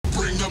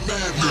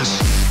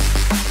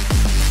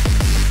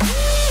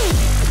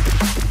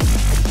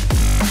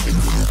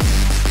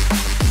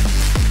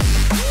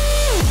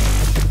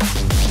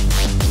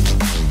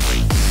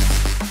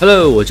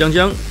Hello， 我江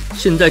江，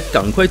现在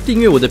赶快订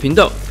阅我的频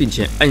道，并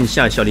且按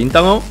下小铃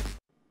铛哦。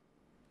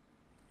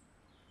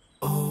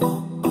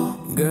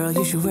Girl,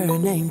 you should wear a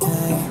name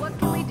tag. What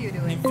can we do to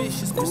it?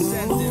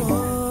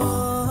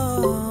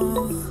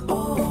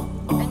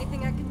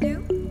 Anything I can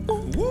do?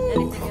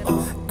 Anything at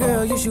all?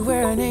 Girl, you should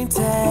wear a name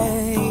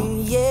tag.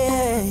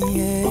 Yeah,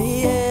 yeah,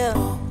 yeah.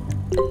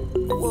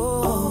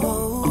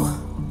 Whoa.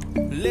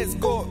 Let's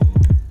go.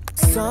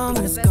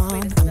 Summer's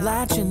gone, I'm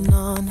latching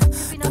on.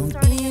 Don't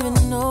even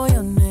know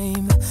your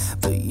name,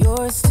 but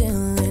you're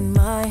still in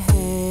my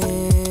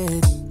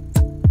head.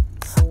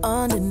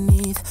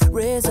 Underneath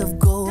rays of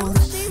gold,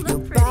 your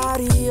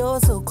body oh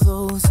so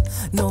close.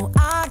 No,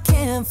 I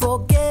can't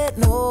forget,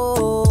 no.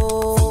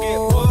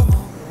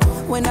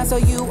 When I saw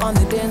you on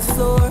the dance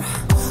floor,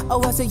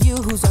 oh, I saw you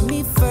who saw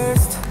me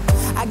first.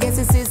 I guess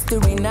it's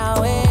history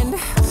now, and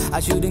I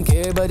shouldn't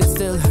care, but it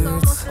still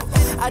hurts.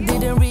 I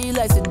didn't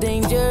realize the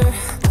danger,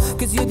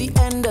 cause you're the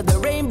end of the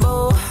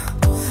rainbow.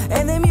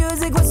 And the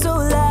music was so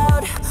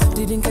loud,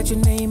 didn't catch your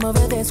name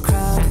over this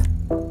crowd.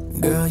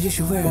 Girl, you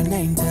should wear a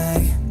name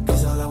tag,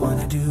 cause all I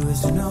wanna do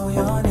is to know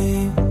your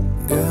name.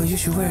 Girl, you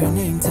should wear a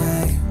name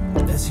tag,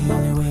 that's the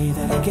only way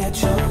that I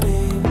get your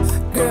name.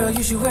 Girl,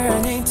 you should wear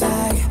a name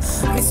tag,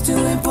 it's too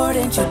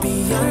important to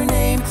be your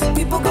name.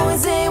 People go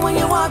insane when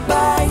you walk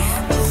by.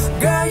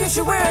 Girl, you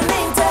should wear a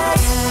name tag.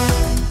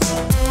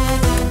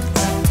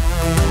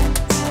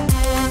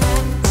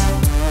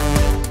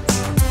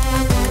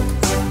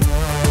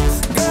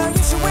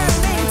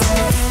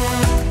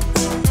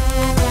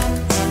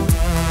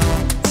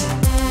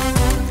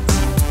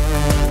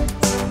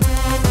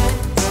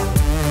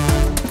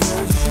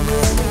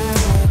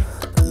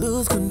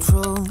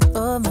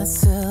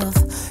 Myself,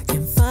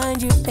 can't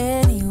find you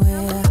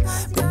anywhere.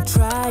 Been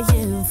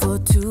trying for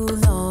too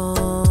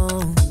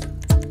long.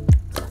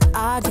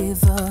 I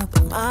give up,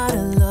 I'm out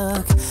of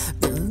luck.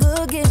 Been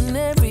looking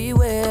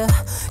everywhere.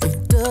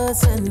 It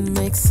doesn't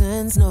make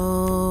sense,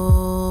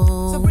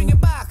 no. So bring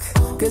it back,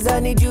 cause I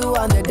need you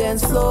on the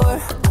dance floor.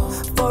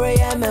 4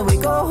 a.m. and we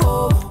go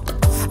home.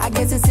 I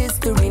guess it's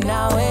history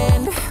now,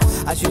 and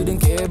I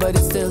shouldn't care, but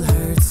it still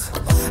hurts.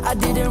 I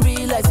didn't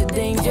realize the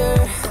danger,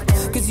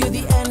 cause you're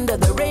the end of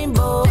the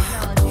rainbow.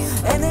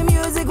 And the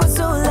music was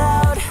so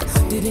loud,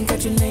 didn't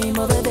catch your name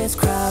over this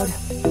crowd.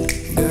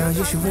 Girl,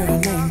 you should wear a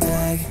name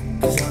tag,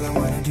 cause all I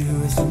wanna do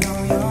is to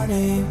know your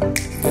name.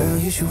 Girl,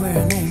 you should wear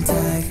a name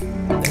tag,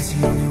 that's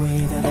the only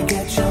way that I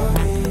get your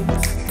name.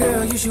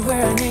 Girl, you should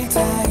wear a name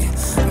tag,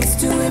 it's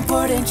too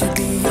important to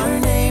be your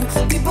name.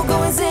 People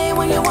go insane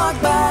when you walk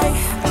by.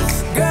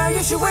 Girl,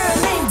 you should wear a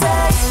name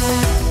tag.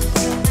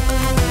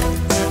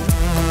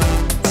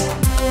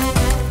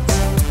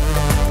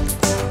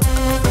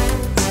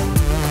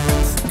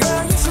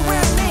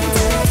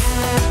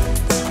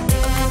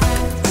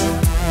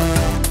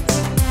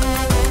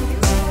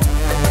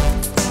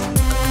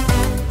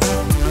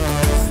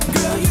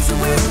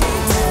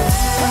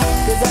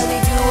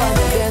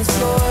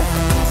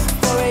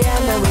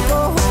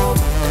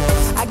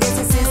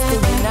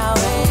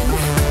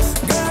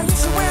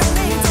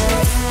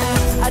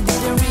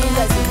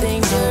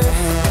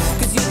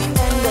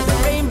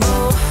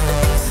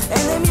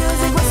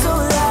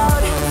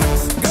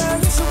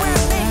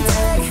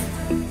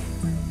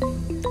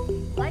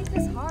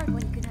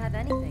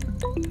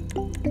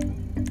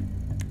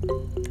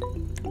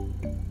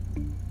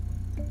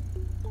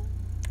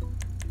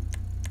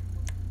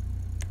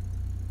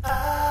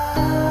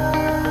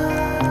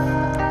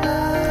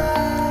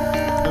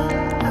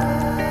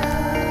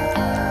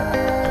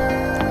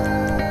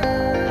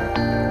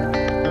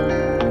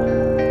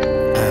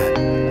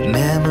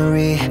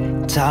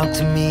 Talk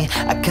to me,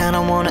 I kinda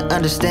wanna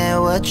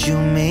understand what you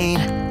mean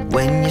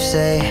when you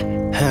say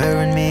her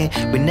and me.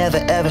 We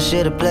never ever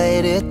should've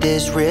played it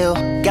this real.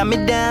 Got me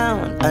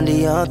down under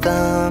your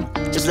thumb.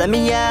 Just let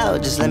me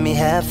out, just let me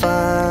have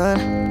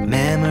fun.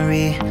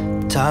 Memory,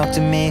 talk to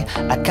me,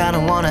 I kinda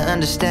wanna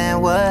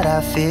understand what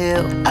I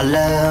feel. I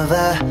love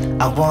her,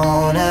 I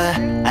want her,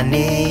 I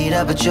need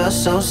her, but you're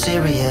so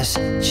serious.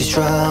 She's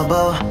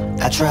trouble,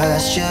 I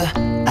trust you,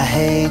 I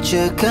hate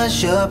you,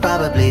 cause you're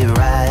probably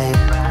right.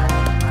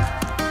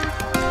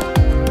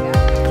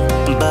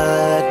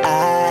 But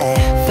I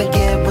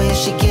forget when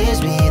she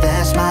gives me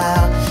that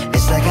smile.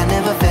 It's like I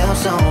never felt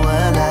so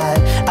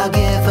alive. I'll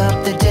give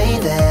up the day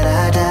that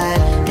I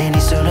died. Any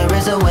sooner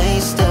is a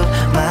waste of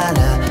my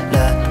love.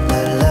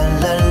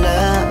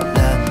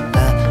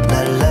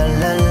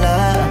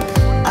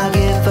 I'll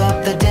give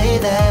up the day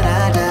that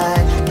I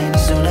died. Any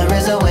sooner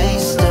is a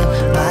waste of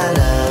my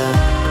love.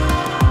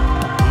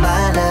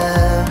 My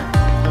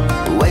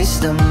love,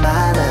 waste of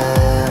my love.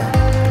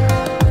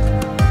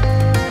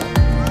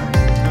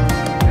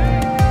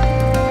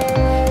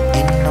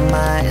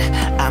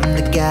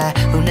 Guy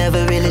who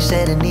never really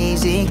said an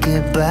easy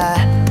goodbye.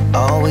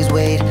 Always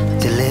wait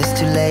till it's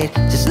too late.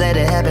 Just let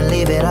it happen,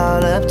 leave it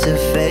all up to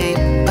fate.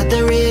 But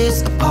there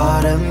is a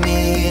part of me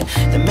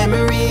The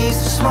memories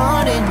are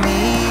smart in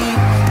me,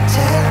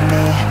 telling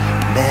me,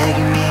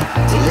 begging me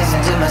to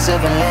listen to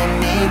myself and let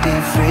me be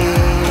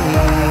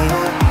free.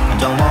 I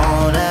don't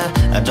wanna,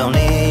 I don't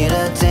need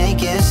to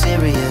take it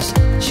serious.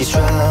 She's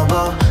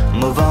trouble,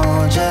 move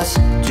on, just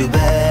do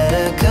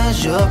better,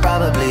 cause you're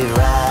probably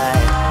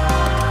right.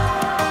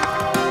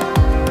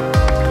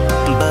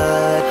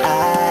 But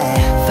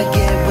I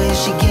forget when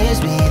she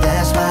gives me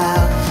that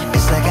smile.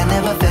 It's like I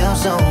never felt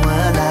so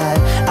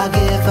alive. I'll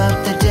give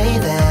up the day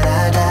that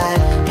I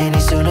die. Any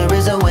sooner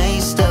is a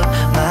waste of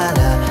my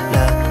love.